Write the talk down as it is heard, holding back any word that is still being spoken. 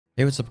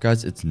Hey, what's up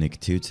guys, it's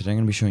Nick2. Today I'm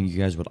going to be showing you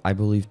guys what I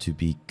believe to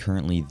be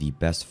currently the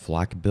best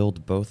flak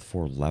build, both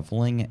for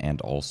leveling and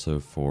also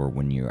for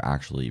when you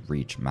actually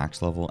reach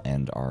max level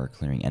and are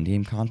clearing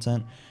endgame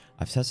content.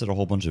 I've tested a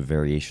whole bunch of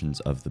variations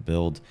of the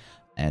build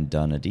and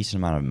done a decent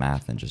amount of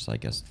math and just, I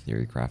guess,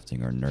 theory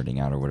crafting or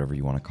nerding out or whatever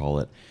you want to call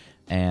it.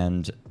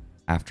 And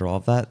after all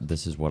of that,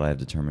 this is what I've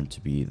determined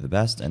to be the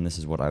best, and this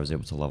is what I was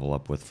able to level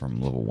up with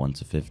from level 1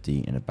 to 50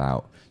 in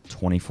about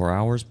 24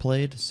 hours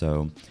played.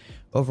 So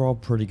overall,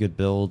 pretty good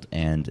build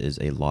and is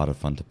a lot of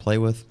fun to play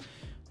with.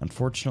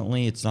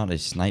 Unfortunately, it's not a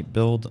snipe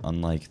build,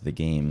 unlike the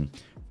game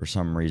for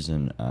some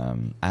reason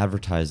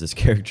advertised this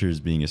character as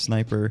being a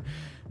sniper.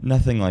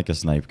 Nothing like a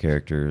snipe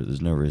character.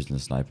 There's no reason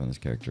to snipe on this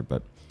character,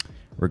 but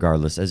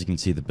regardless, as you can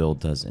see, the build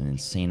does an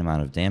insane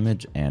amount of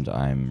damage, and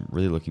I'm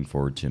really looking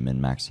forward to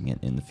min-maxing it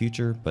in the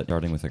future, but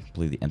starting with a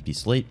completely empty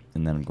slate,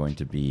 and then I'm going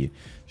to be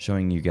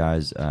showing you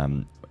guys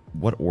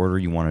what order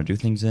you want to do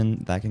things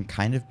in. That can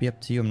kind of be up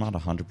to you. I'm not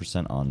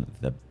 100% on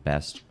the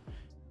best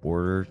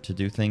order to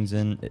do things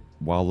in.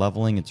 While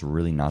leveling, it's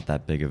really not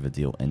that big of a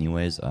deal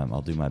anyways.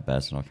 I'll do my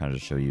best, and I'll kind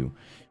of show you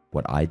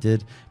what I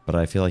did, but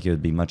I feel like it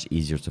would be much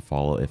easier to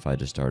follow if I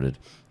just started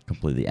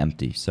completely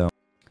empty. So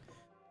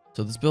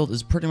this build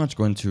is pretty much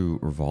going to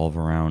revolve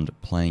around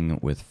playing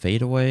with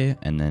Fadeaway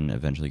and then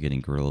eventually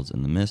getting Gorillas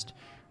in the Mist.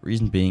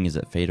 Reason being is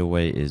that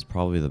Fadeaway is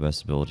probably the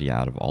best ability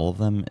out of all of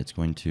them. It's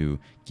going to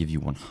give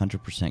you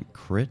 100%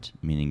 crit,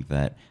 meaning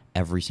that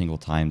every single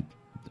time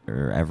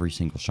or every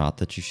single shot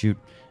that you shoot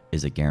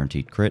is a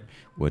guaranteed crit,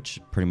 which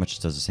pretty much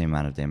does the same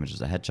amount of damage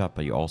as a headshot,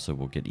 but you also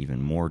will get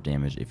even more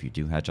damage if you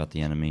do headshot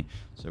the enemy.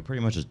 So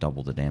pretty much just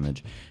double the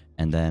damage.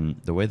 And then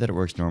the way that it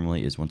works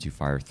normally is once you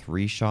fire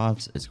 3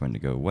 shots, it's going to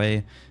go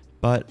away.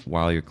 But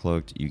while you're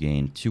cloaked, you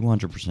gain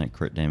 200%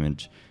 crit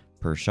damage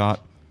per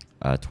shot,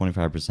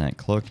 25%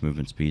 cloaked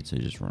movement speed, so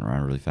you just run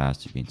around really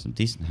fast. You gain some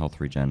decent health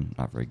regen,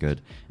 not very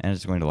good, and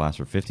it's going to last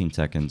for 15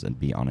 seconds and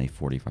be on a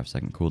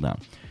 45-second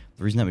cooldown.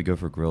 The reason that we go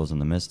for Gorillas in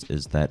the Mist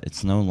is that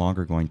it's no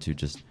longer going to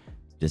just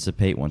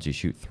dissipate once you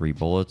shoot 3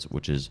 bullets,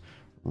 which is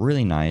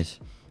really nice,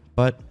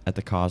 but at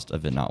the cost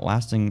of it not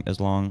lasting as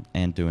long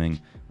and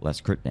doing less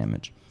crit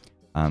damage.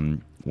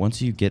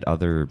 Once you get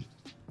other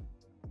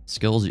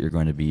skills, that you're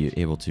going to be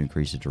able to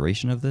increase the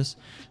duration of this,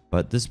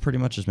 but this pretty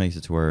much just makes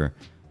it to where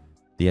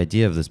the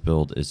idea of this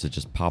build is to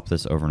just pop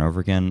this over and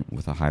over again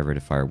with a high rate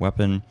of fire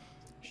weapon,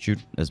 shoot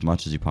as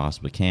much as you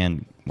possibly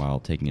can while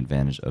taking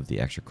advantage of the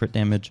extra crit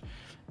damage,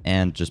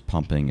 and just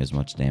pumping as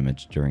much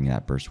damage during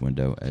that burst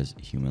window as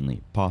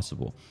humanly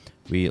possible.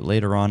 We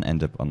later on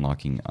end up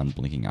unlocking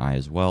Unblinking Eye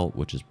as well,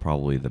 which is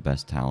probably the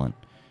best talent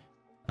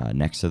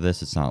next to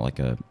this. It's not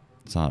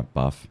a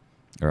buff,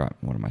 or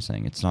what am I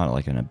saying? It's not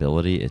like an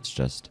ability, it's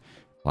just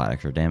flat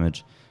extra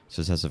damage.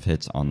 Successive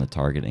hits on the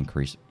target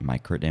increase my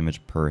crit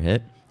damage per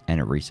hit, and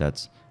it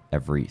resets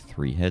every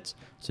 3 hits.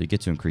 So you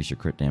get to increase your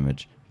crit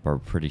damage by a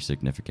pretty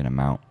significant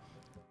amount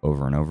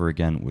over and over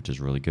again, which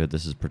is really good.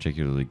 This is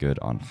particularly good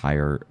on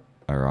higher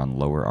or on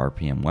lower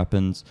RPM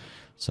weapons.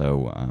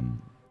 So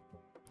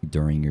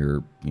during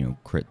your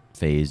crit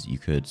phase, you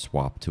could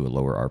swap to a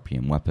lower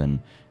RPM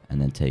weapon and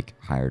then take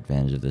higher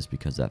advantage of this,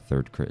 because that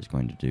third crit is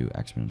going to do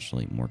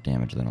exponentially more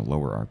damage than a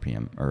lower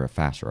RPM or a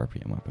faster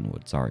RPM weapon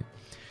would. Sorry.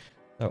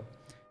 So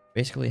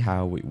basically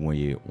how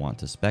we want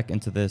to spec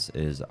into this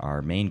is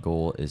our main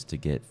goal is to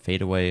get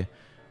Fadeaway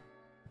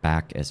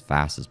back as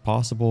fast as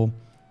possible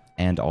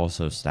and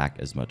also stack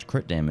as much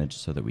crit damage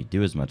so that we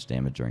do as much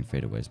damage during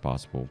Fadeaway as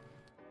possible.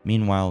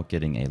 Meanwhile,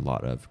 getting a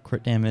lot of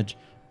crit damage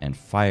and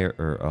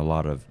a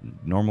lot of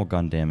normal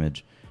gun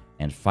damage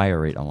and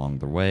fire rate along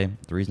the way.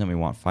 The reason that we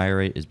want fire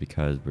rate is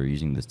because we're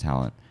using this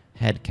talent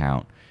head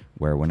count,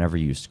 where whenever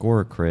you score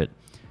a crit,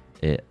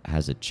 it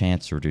has a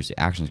chance to reduce the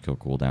action skill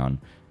cooldown,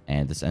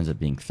 and this ends up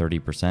being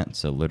 30%.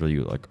 So literally,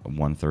 like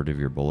 1/3 of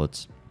your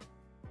bullets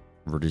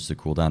reduce the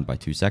cooldown by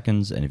 2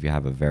 seconds. And if you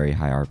have a very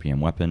high RPM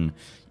weapon,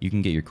 you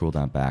can get your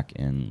cooldown back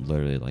in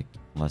literally like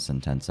less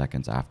than 10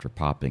 seconds after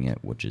popping it,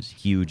 which is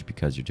huge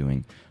because you're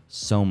doing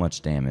so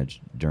much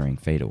damage during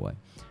Fadeaway.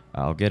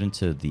 I'll get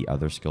into the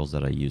other skills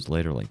that I use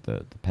later, like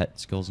the pet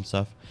skills and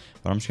stuff,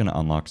 but I'm just going to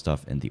unlock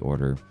stuff in the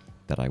order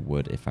that I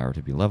would if I were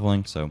to be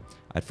leveling. So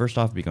I'd first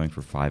off be going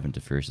for 5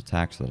 into Furious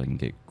Attack so that I can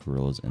get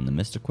Gorillas in the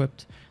Mist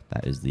equipped.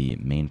 That is the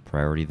main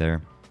priority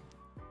there.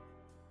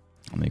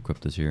 Let me equip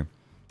this here.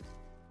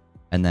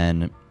 And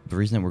then the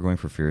reason that we're going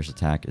for Furious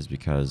Attack is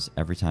because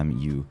every time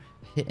you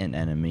hit an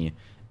enemy,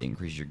 it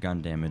increases your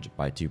gun damage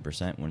by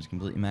 2% when it's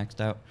completely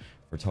maxed out,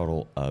 for a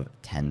total of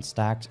 10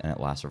 stacks, and it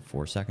lasts for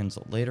 4 seconds.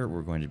 Later,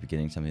 we're going to be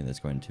getting something that's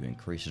going to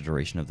increase the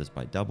duration of this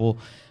by double,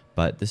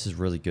 but this is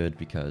really good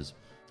because,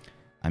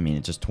 I mean,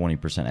 it's just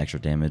 20% extra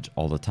damage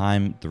all the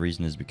time. The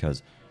reason is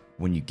because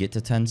when you get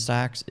to 10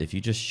 stacks, if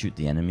you just shoot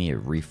the enemy,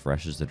 it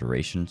refreshes the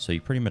duration, so you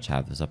pretty much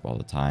have this up all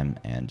the time,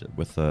 and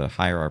with a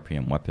higher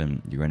RPM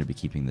weapon, you're going to be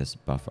keeping this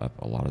buff up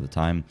a lot of the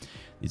time.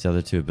 These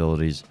other 2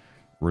 abilities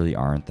really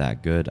aren't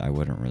that good. I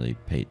wouldn't really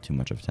pay too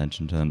much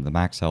attention to them. The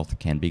max health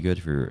can be good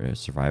if you're a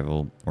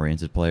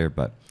survival-oriented player,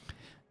 but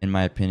In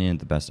my opinion,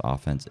 the best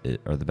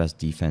the best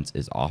defense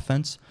is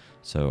offense.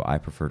 So I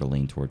prefer to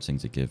lean towards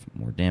things that give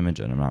more damage,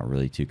 and I'm not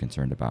really too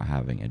concerned about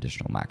having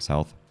additional max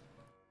health.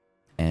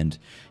 And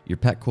your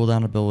pet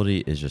cooldown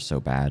ability is just so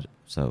bad,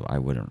 so I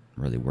wouldn't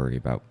really worry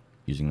about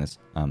using this.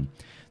 The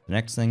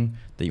next thing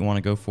that you want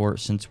to go for,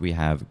 since we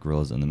have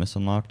Gorillas in the Mist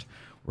unlocked,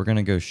 we're going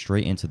to go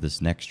straight into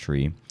this next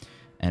tree,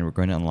 and we're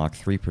going to unlock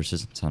 3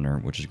 Persistence Hunter,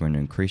 which is going to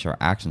increase our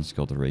action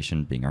skill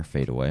duration, being our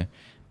fadeaway,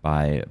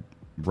 by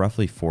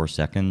roughly 4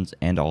 seconds,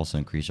 and also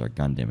increase our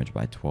gun damage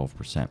by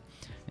 12%.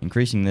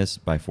 Increasing this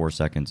by 4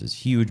 seconds is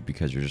huge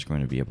because you're just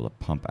going to be able to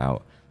pump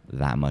out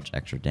that much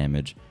extra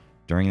damage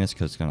during this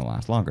because it's going to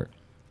last longer.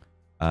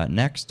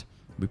 Next,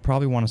 we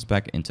probably want to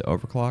spec into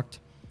Overclocked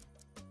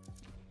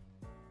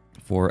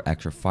for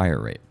extra fire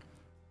rate.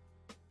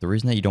 The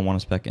reason that you don't want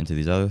to spec into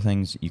these other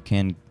things, you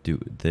can do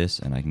this,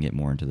 and I can get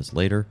more into this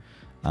later,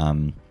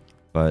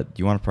 but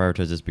you want to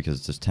prioritize this because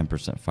it's just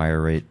 10%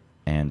 fire rate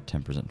and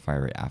 10%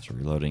 fire rate after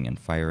reloading, and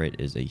fire rate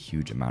is a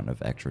huge amount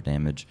of extra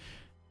damage.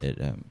 It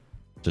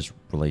just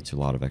relates to a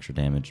lot of extra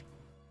damage,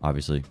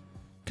 obviously,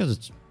 because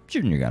it's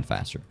shooting your gun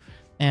faster.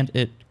 And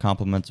it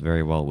complements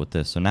very well with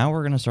this. So now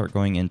we're going to start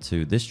going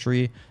into this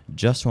tree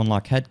just to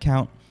unlock head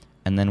count,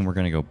 and then we're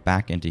going to go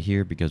back into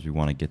here because we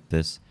want to get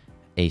this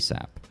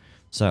ASAP.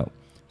 So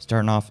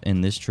starting off in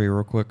this tree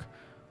real quick,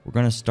 we're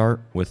going to start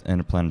with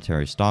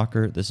Interplanetary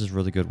Stalker. This is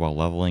really good while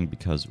leveling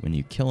because when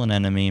you kill an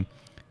enemy,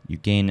 you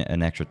gain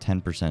an extra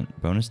 10%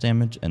 bonus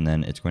damage, and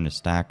then it's going to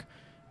stack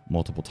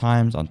multiple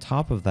times. On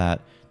top of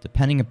that,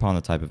 depending upon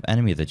the type of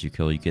enemy that you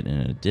kill, you get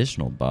an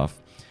additional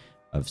buff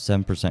of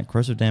 7%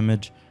 corrosive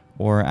damage,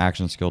 or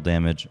action skill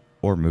damage,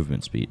 or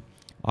movement speed.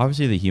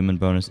 Obviously, the human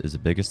bonus is the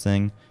biggest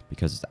thing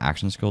because it's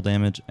action skill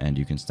damage, and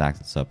you can stack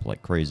this up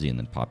like crazy and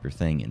then pop your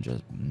thing and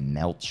just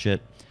melt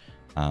shit.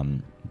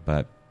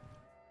 But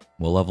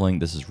while leveling,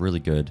 this is really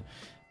good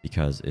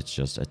because it's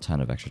just a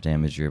ton of extra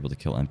damage. You're able to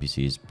kill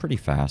NPCs pretty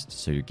fast,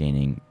 so you're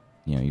gaining,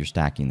 you're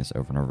stacking this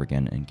over and over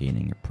again and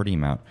gaining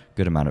a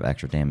good amount of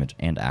extra damage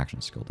and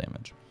action skill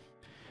damage.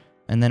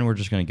 And then we're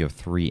just going to go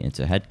 3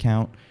 into head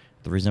count.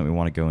 The reason that we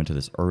want to go into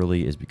this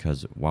early is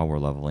because while we're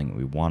leveling,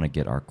 we want to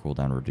get our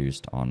cooldown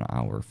reduced on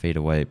our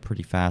fadeaway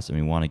pretty fast, and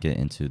we want to get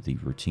into the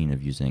routine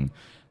of using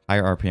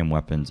higher RPM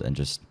weapons and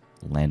just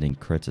landing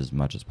crits as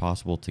much as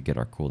possible to get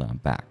our cooldown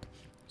back.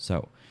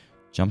 So,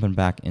 jumping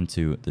back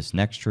into this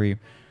next tree,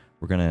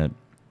 we're going to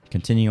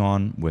continue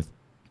on with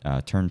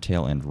Turn,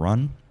 Tail, and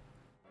Run.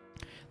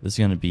 This is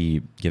going to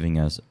be giving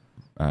us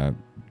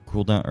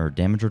cooldown or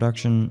damage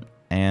reduction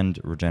and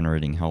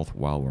regenerating health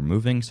while we're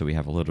moving, so we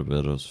have a little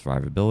bit of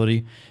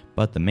survivability.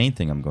 But the main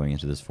thing I'm going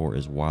into this for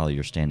is while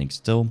you're standing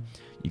still,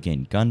 you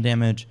gain gun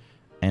damage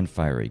and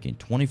fire rate. You gain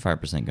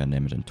 25% gun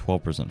damage and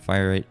 12%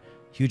 fire rate.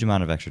 Huge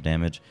amount of extra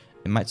damage.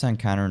 It might sound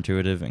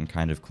counterintuitive and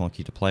kind of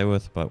clunky to play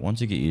with, but once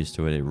you get used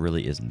to it, it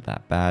really isn't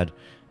that bad.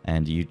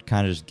 And you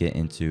kind of just get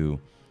into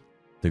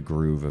the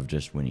groove of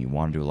just when you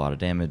want to do a lot of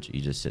damage,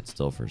 you just sit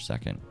still for a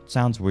second.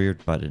 Sounds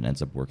weird, but it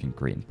ends up working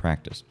great in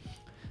practice.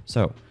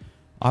 So,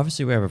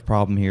 obviously we have a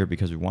problem here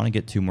because we want to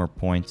get 2 more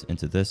points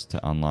into this to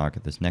unlock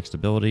this next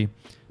ability.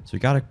 So we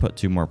got to put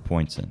 2 more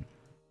points in.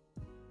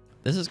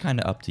 This is kind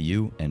of up to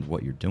you and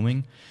what you're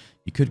doing.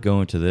 You could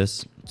go into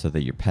this so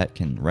that your pet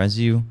can res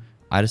you.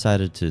 I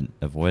decided to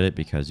avoid it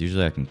because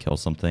usually I can kill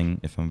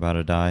something if I'm about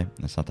to die.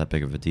 That's not that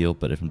big of a deal,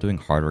 but if I'm doing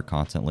harder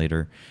content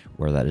later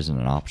where that isn't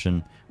an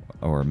option,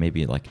 or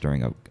maybe like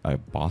during a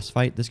boss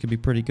fight, this could be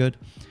pretty good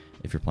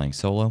if you're playing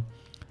solo.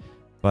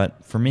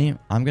 But for me,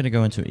 I'm going to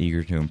go into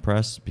Eager to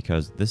Impress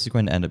because this is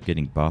going to end up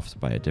getting buffed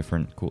by a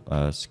different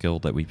skill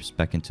that we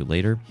spec into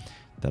later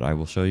that I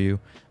will show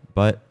you.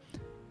 But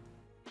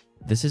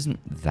this isn't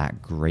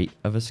that great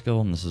of a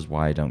skill, and this is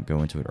why I don't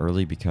go into it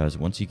early, because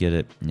once you get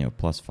it,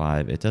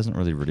 +5, it doesn't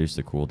really reduce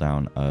the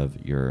cooldown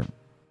of your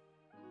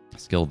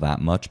skill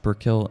that much per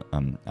kill.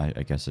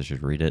 I guess I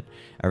should read it.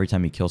 Every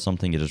time you kill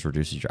something, it just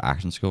reduces your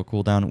action skill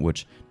cooldown,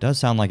 which does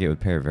sound like it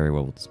would pair very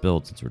well with this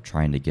build since we're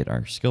trying to get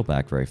our skill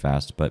back very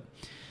fast, but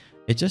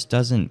it just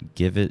doesn't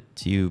give it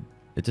to you.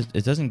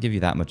 It doesn't give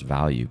you that much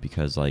value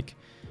because, like,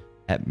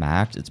 at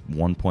max, it's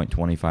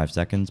 1.25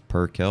 seconds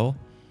per kill,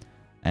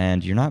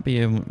 and you're not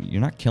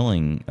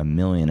killing a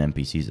million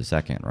NPCs a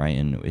second, right?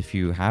 And if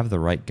you have the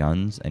right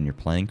guns and you're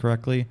playing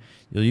correctly,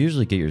 you'll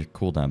usually get your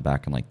cooldown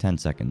back in like 10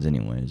 seconds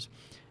anyways.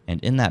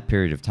 And in that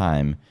period of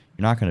time,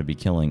 you're not going to be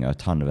killing a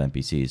ton of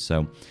NPCs.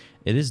 So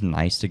it is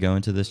nice to go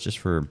into this just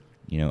for,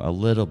 a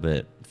little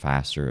bit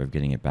faster of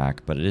getting it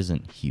back, but it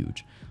isn't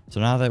huge. So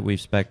now that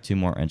we've spec'd 2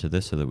 more into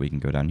this so that we can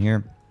go down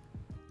here,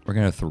 we're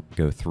going to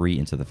go 3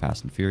 into the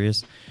Fast and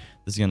Furious.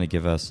 This is going to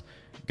give us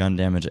gun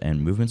damage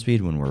and movement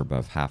speed when we're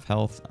above half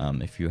health.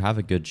 If you have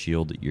a good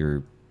shield,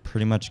 you're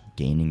pretty much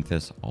gaining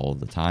this all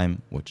the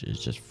time, which is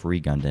just free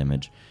gun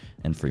damage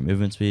and free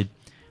movement speed.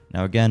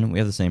 Now again, we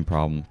have the same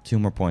problem, 2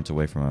 more points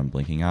away from a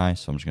blinking eye,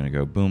 so I'm just going to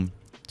go boom,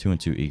 2 and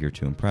 2 Eager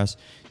to Impress.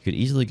 You could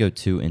easily go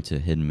 2 into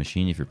Hidden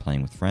Machine if you're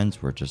playing with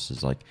friends, where it just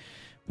is like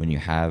when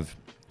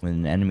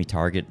an enemy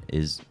target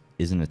is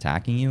isn't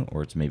attacking you,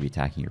 or it's maybe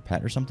attacking your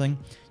pet or something,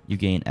 you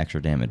gain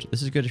extra damage.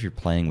 This is good if you're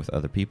playing with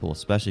other people,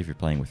 especially if you're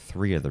playing with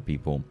 3 other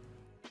people,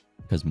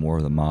 because more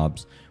of the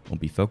mobs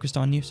won't be focused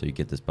on you, so you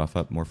get this buff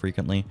up more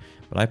frequently.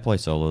 But I play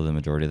solo the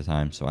majority of the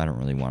time, so I don't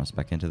really want to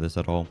spec into this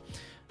at all.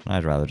 And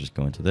I'd rather just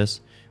go into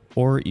this.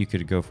 Or you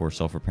could go for a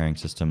self-repairing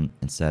system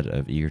instead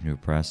of Eager to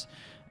Oppress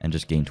and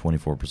just gain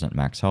 24%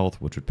 max health,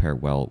 which would pair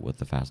well with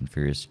the Fast and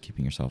Furious,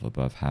 keeping yourself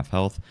above half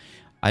health.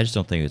 I just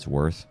don't think it's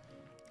worth.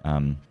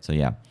 So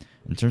yeah,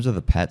 in terms of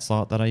the pet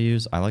slot that I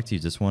use, I like to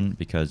use this one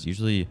because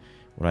usually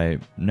what I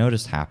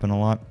noticed happen a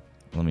lot,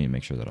 let me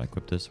make sure that I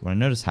equip this. What I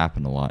noticed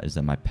happen a lot is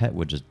that my pet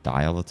would just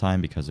die all the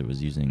time because it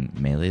was using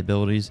melee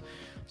abilities.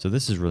 So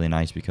this is really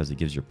nice because it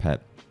gives your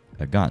pet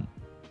a gun.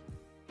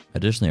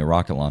 Additionally, a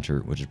rocket launcher,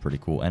 which is pretty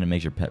cool, and it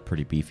makes your pet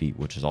pretty beefy,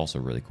 which is also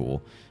really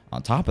cool.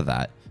 On top of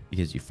that, it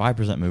gives you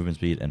 5% movement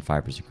speed and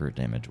 5% crit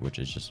damage, which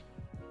is just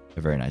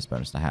a very nice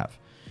bonus to have.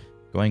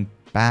 Going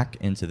back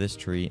into this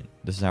tree,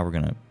 this is how we're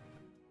gonna,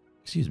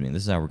 this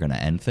is how we're gonna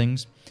end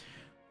things.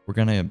 We're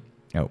gonna,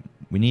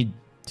 we need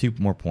 2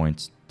 more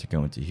points to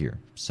go into here.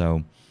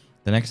 So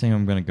the next thing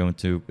I'm gonna go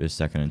into is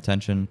Second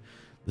Intention.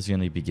 This is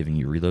gonna be giving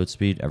you reload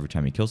speed every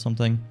time you kill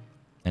something,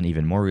 and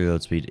even more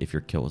reload speed if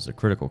your kill is a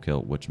critical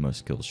kill, which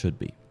most kills should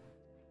be.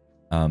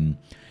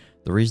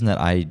 The reason that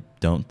I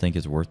don't think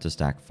it's worth to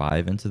stack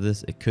 5 into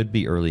this, it could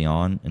be early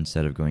on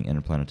instead of going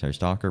Interplanetary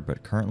Stalker,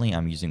 but currently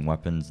I'm using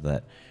weapons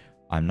that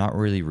I'm not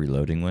really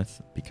reloading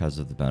with because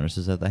of the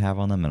bonuses that they have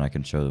on them, and I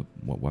can show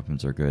what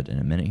weapons are good in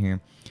a minute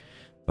here.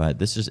 But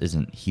this just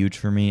isn't huge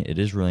for me. It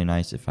is really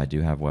nice if I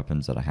do have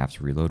weapons that I have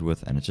to reload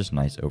with, and it's just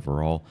nice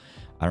overall.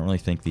 I don't really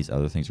think these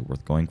other things are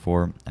worth going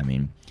for. I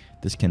mean,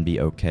 this can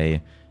be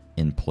okay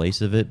in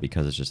place of it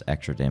because it's just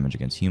extra damage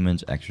against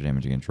humans, extra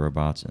damage against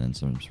robots, and then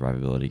some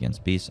survivability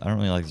against beasts. I don't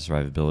really like the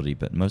survivability,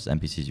 but most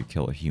NPCs you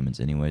kill are humans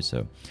anyway,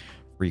 so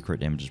free crit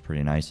damage is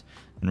pretty nice.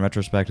 In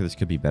retrospect, this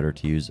could be better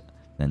to use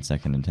than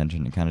Second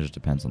Intention. It kind of just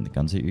depends on the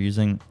guns that you're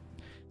using.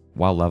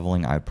 While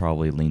leveling, I'd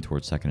probably lean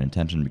towards Second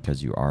Intention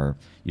because you don't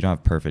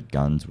have perfect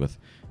guns with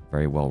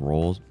very well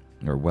rolled,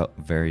 or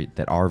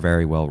that are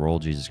very well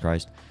rolled, Jesus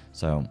Christ.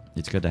 So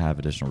it's good to have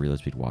additional reload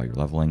speed while you're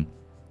leveling.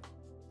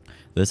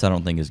 This I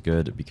don't think is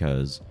good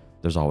because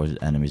there's always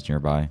enemies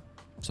nearby,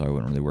 so I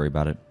wouldn't really worry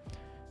about it.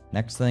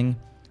 Next thing,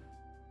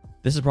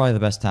 this is probably the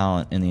best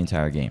talent in the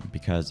entire game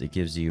because it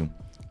gives you,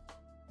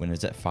 when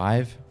it's at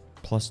 5,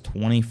 plus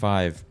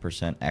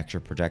 25%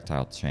 extra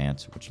projectile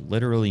chance, which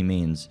literally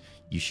means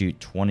you shoot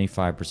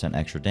 25%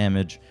 extra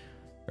damage,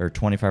 or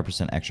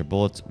 25% extra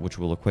bullets, which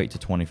will equate to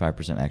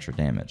 25% extra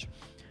damage.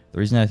 The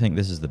reason I think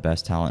this is the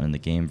best talent in the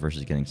game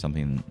versus getting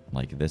something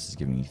like this is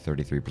giving you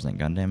 33%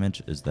 gun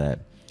damage is that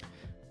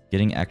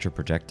getting extra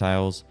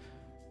projectiles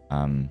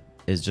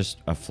is just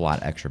a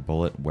flat extra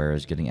bullet,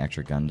 whereas getting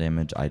extra gun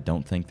damage, I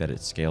don't think that it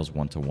scales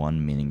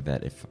 1-to-1, meaning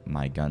that if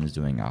my gun is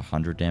doing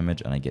 100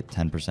 damage and I get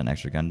 10%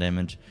 extra gun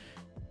damage,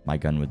 my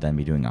gun would then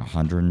be doing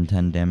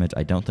 110 damage.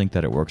 I don't think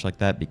that it works like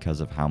that because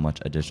of how much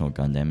additional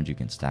gun damage you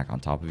can stack on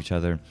top of each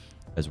other,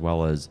 as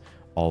well as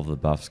all of the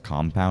buffs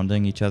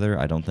compounding each other.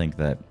 I don't think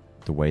that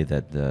the way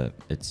that the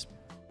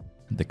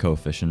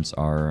coefficients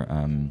are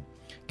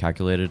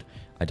calculated,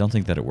 I don't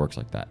think that it works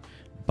like that.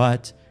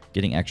 But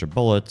getting extra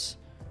bullets,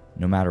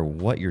 no matter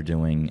what you're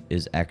doing,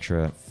 is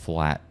extra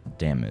flat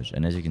damage.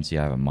 And as you can see,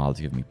 I have a mod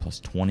to give me plus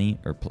 20,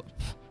 or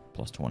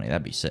plus 20,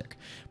 that'd be sick.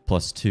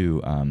 Plus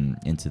 2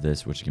 into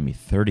this, which can be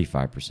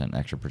 35%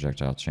 extra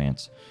projectile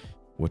chance,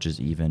 which is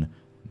even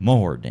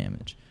more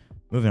damage.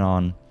 Moving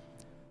on,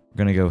 we're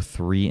going to go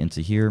 3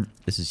 into here.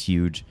 This is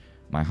huge.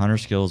 My hunter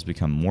skills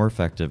become more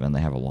effective and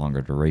they have a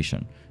longer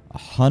duration.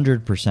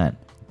 100%,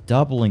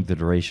 doubling the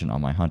duration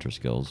on my hunter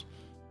skills.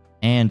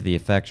 And the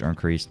effects are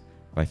increased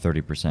by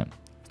 30%.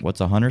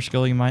 What's a hunter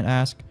skill, you might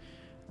ask?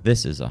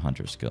 This is a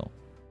hunter skill.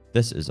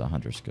 This is a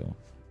hunter skill.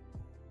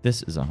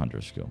 This is a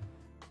hunter skill.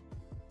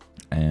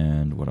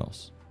 And what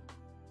else?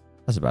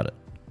 That's about it.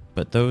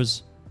 But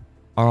those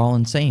are all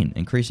insane.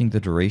 Increasing the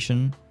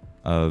duration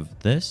of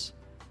this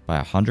by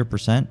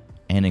 100%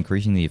 and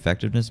increasing the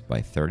effectiveness by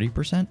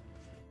 30%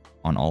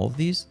 on all of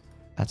these,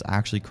 that's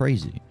actually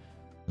crazy.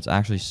 It's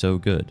actually so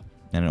good.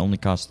 And it only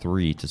costs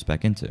 3 to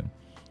spec into.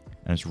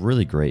 And it's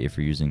really great if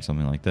you're using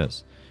something like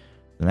this.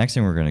 The next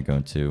thing we're going to go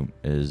into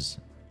is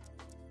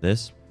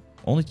this.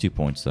 Only 2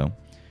 points though.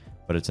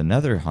 But it's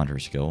another hunter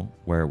skill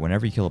where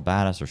whenever you kill a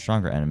badass or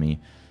stronger enemy,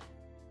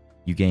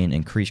 you gain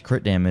increased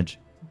crit damage,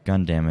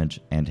 gun damage,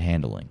 and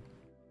handling.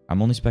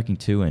 I'm only specking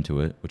 2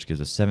 into it, which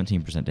gives us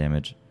 17%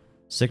 damage,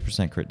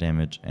 6% crit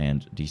damage,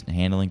 and decent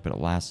handling, but it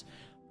lasts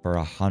for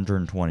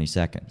 120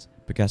 seconds.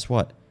 But guess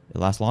what? It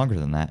lasts longer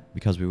than that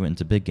because we went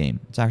into big game.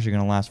 It's actually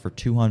going to last for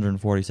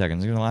 240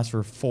 seconds. It's going to last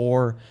for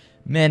 4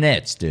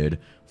 minutes, dude.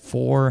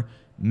 4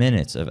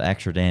 minutes of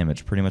extra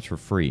damage pretty much for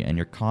free, and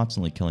you're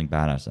constantly killing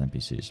badass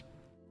NPCs.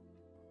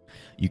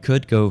 You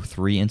could go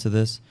 3 into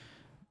this.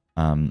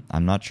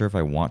 I'm not sure if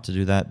I want to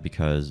do that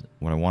because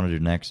what I want to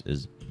do next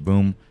is,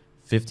 boom,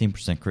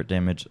 15% crit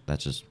damage.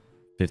 That's just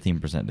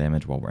 15%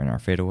 damage while we're in our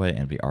fadeaway,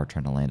 and we are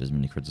trying to land as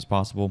many crits as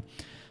possible.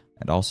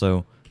 And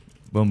also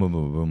boom, boom,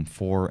 boom, boom,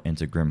 4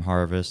 into Grim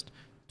Harvest,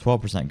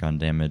 12% gun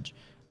damage,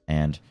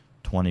 and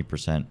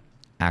 20%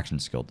 action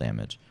skill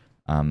damage.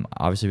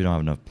 Obviously, we don't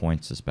have enough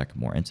points to spec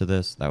more into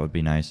this. That would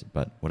be nice,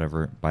 but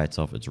whatever. By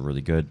itself, it's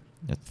really good.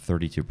 It's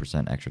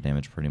 32% extra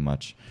damage pretty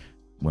much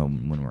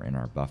when we're in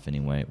our buff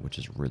anyway, which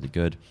is really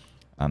good.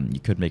 You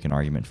could make an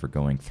argument for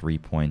going 3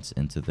 points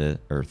into the,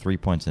 or 3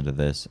 points into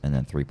this, and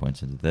then 3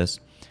 points into this.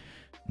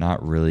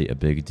 Not really a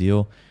big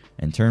deal.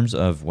 In terms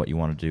of what you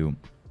want to do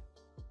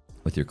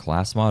with your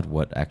class mod,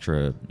 what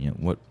extra,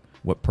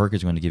 what perk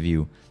is going to give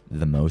you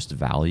the most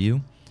value?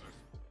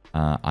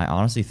 I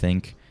honestly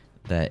think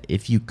that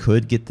if you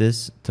could get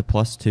this to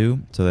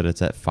 +2 so that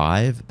it's at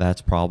 5,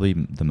 that's probably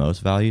the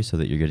most value, so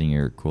that you're getting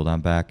your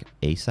cooldown back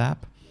ASAP.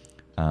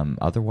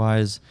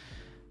 Otherwise,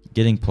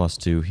 getting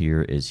 +2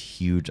 here is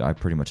huge. I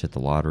pretty much hit the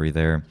lottery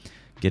there.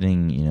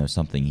 Getting,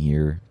 something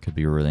here could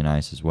be really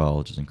nice as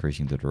well, just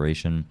increasing the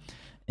duration.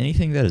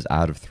 Anything that is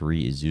out of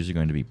 3 is usually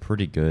going to be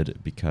pretty good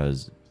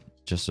because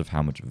just of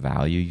how much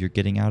value you're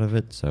getting out of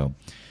it. So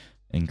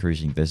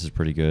increasing this is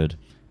pretty good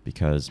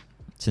because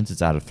since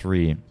it's out of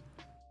 3,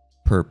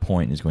 per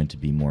point is going to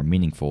be more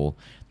meaningful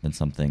than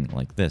something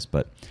like this.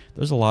 But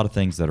there's a lot of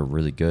things that are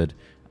really good.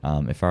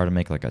 If I were to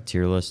make like a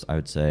tier list, I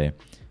would say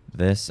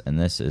this and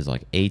this is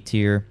like A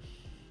tier.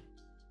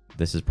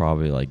 This is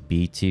probably like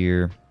B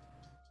tier.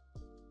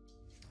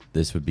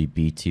 This would be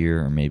B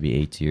tier or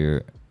maybe A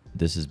tier.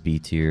 This is B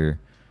tier.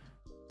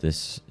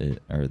 This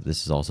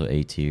is also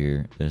A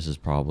tier. This is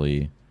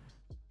probably,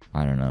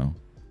 I don't know,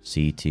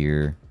 C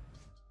tier,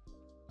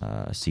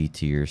 C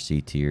tier, C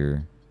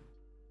tier,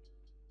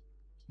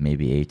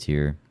 maybe A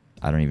tier.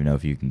 I don't even know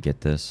if you can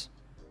get this.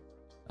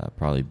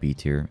 Probably B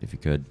tier if you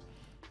could.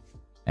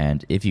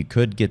 And if you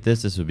could get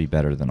this, this would be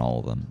better than all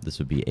of them. This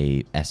would be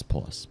a S+,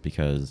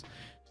 because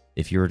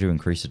if you were to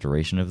increase the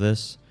duration of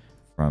this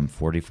from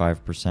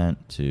 45%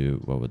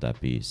 to, what would that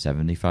be,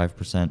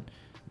 75%,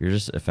 you're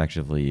just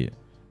effectively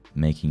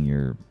making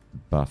your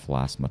buff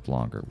last much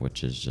longer,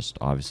 which is just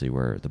obviously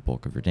where the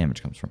bulk of your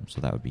damage comes from.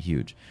 So that would be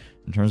huge.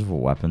 In terms of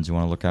what weapons you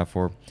want to look out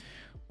for,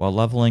 while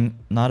leveling,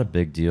 not a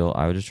big deal.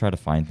 I would just try to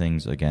find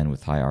things, again,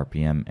 with high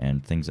RPM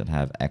and things that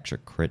have extra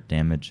crit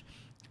damage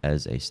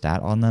as a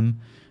stat on them.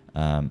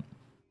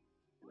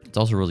 It's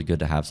also really good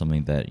to have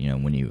something that,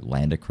 when you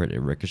land a crit, it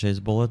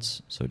ricochets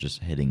bullets. So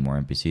just hitting more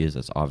NPCs,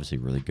 that's obviously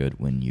really good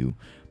when you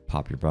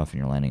pop your buff and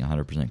you're landing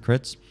 100%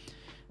 crits.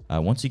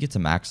 Once you get to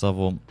max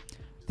level,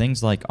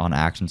 things like on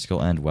action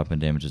skill end, weapon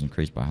damage is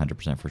increased by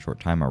 100% for a short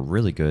time are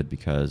really good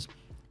because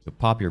you'll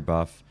pop your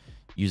buff,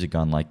 use a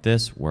gun like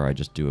this where I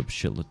just do a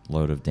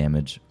shitload of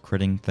damage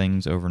critting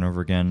things over and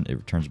over again. It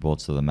returns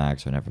bullets to the mag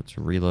so I never have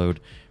to reload.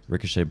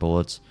 Ricochet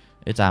bullets,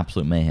 it's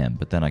absolute mayhem.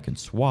 But then I can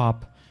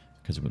swap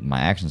because my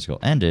action skill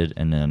ended,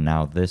 and then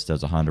now this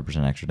does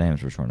 100% extra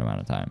damage for a short amount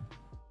of time.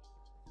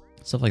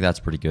 Stuff like that's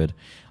pretty good.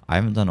 I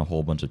haven't done a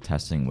whole bunch of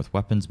testing with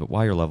weapons, but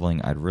while you're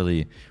leveling, I'd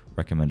really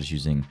recommend just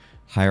using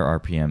higher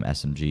RPM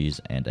SMGs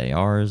and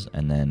ARs,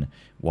 and then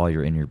while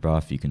you're in your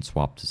buff, you can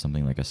swap to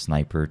something like a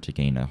sniper to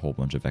gain a whole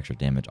bunch of extra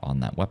damage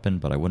on that weapon,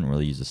 but I wouldn't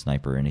really use a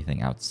sniper or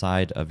anything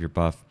outside of your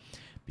buff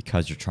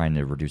because you're trying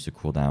to reduce the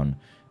cooldown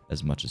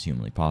as much as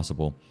humanly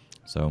possible.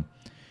 So,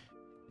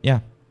 yeah.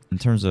 In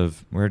terms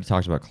of, we already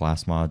talked about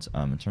class mods.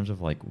 In terms of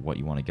like what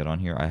you want to get on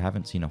here, I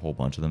haven't seen a whole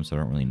bunch of them, so I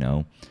don't really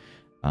know.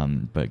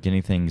 But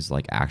getting things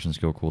like action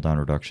skill cooldown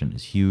reduction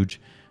is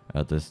huge.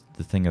 The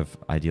thing of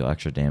ideal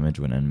extra damage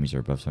when enemies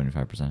are above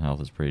 75%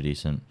 health is pretty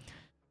decent.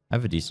 I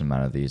have a decent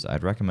amount of these.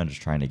 I'd recommend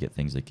just trying to get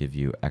things that give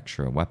you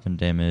extra weapon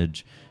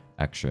damage,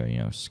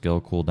 extra,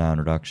 skill cooldown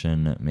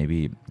reduction.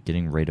 Maybe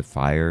getting rate of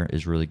fire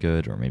is really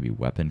good, or maybe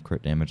weapon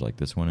crit damage like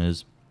this one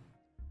is.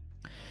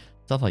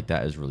 Stuff like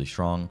that is really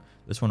strong.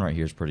 This one right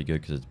here is pretty good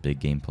because it's big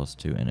game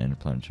 +2 and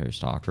interplanetary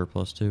stalker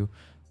 +2.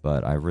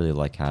 But I really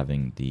like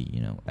having the,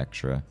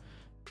 extra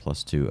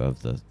 +2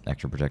 of the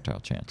extra projectile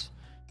chance.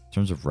 In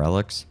terms of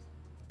relics,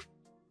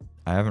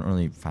 I haven't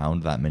really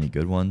found that many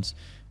good ones.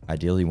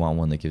 Ideally, you want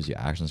one that gives you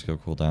action skill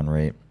cooldown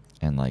rate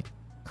and like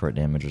crit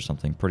damage or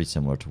something pretty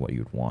similar to what you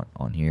would want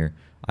on here.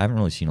 I haven't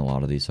really seen a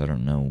lot of these, so I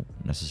don't know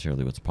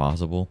necessarily what's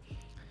possible.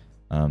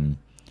 And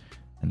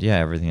yeah,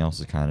 everything else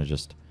is kind of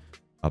just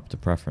up to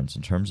preference.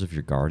 In terms of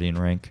your guardian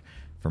rank,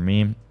 for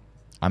me,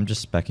 I'm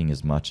just speccing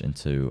as much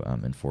into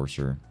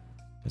enforcer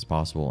as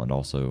possible, and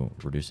also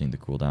reducing the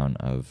cooldown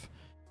of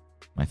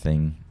my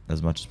thing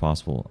as much as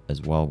possible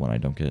as well when I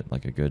don't get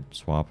like a good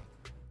swap.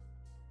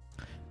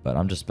 But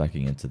I'm just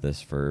speccing into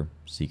this for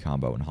C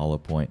combo and hollow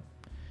point.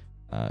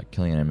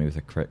 Killing an enemy with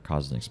a crit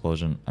causes an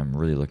explosion. I'm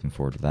really looking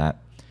forward to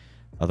that.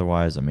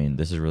 Otherwise, I mean,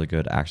 this is really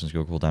good. Action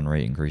skill cooldown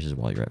rate increases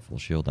while you're at full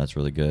shield. That's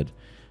really good.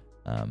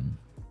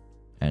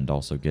 And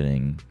also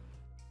getting...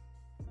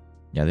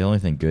 Yeah, the only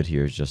thing good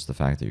here is just the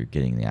fact that you're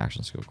getting the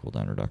action skill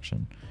cooldown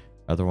reduction.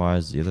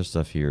 Otherwise, the other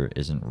stuff here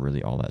isn't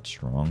really all that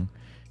strong.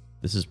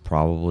 This is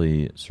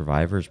probably...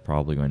 Survivor is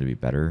probably going to be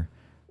better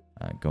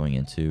going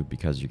into,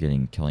 because you're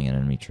getting killing an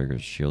enemy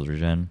triggers shield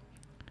regen.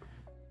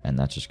 And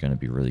that's just going to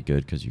be really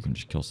good because you can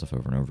just kill stuff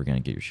over and over again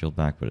and get your shield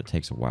back, but it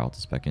takes a while to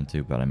spec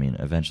into. But I mean,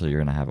 eventually you're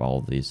going to have all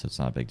of these, so it's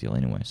not a big deal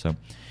anyway. So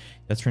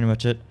that's pretty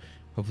much it.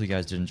 Hopefully you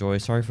guys did enjoy.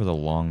 Sorry for the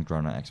long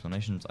drawn out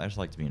explanations. I just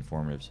like to be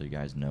informative so you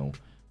guys know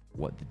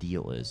what the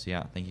deal is. So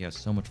yeah, thank you guys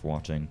so much for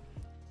watching.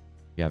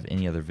 If you have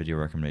any other video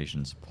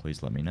recommendations,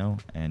 please let me know.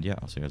 And yeah,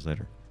 I'll see you guys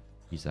later.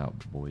 Peace out,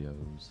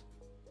 boyos.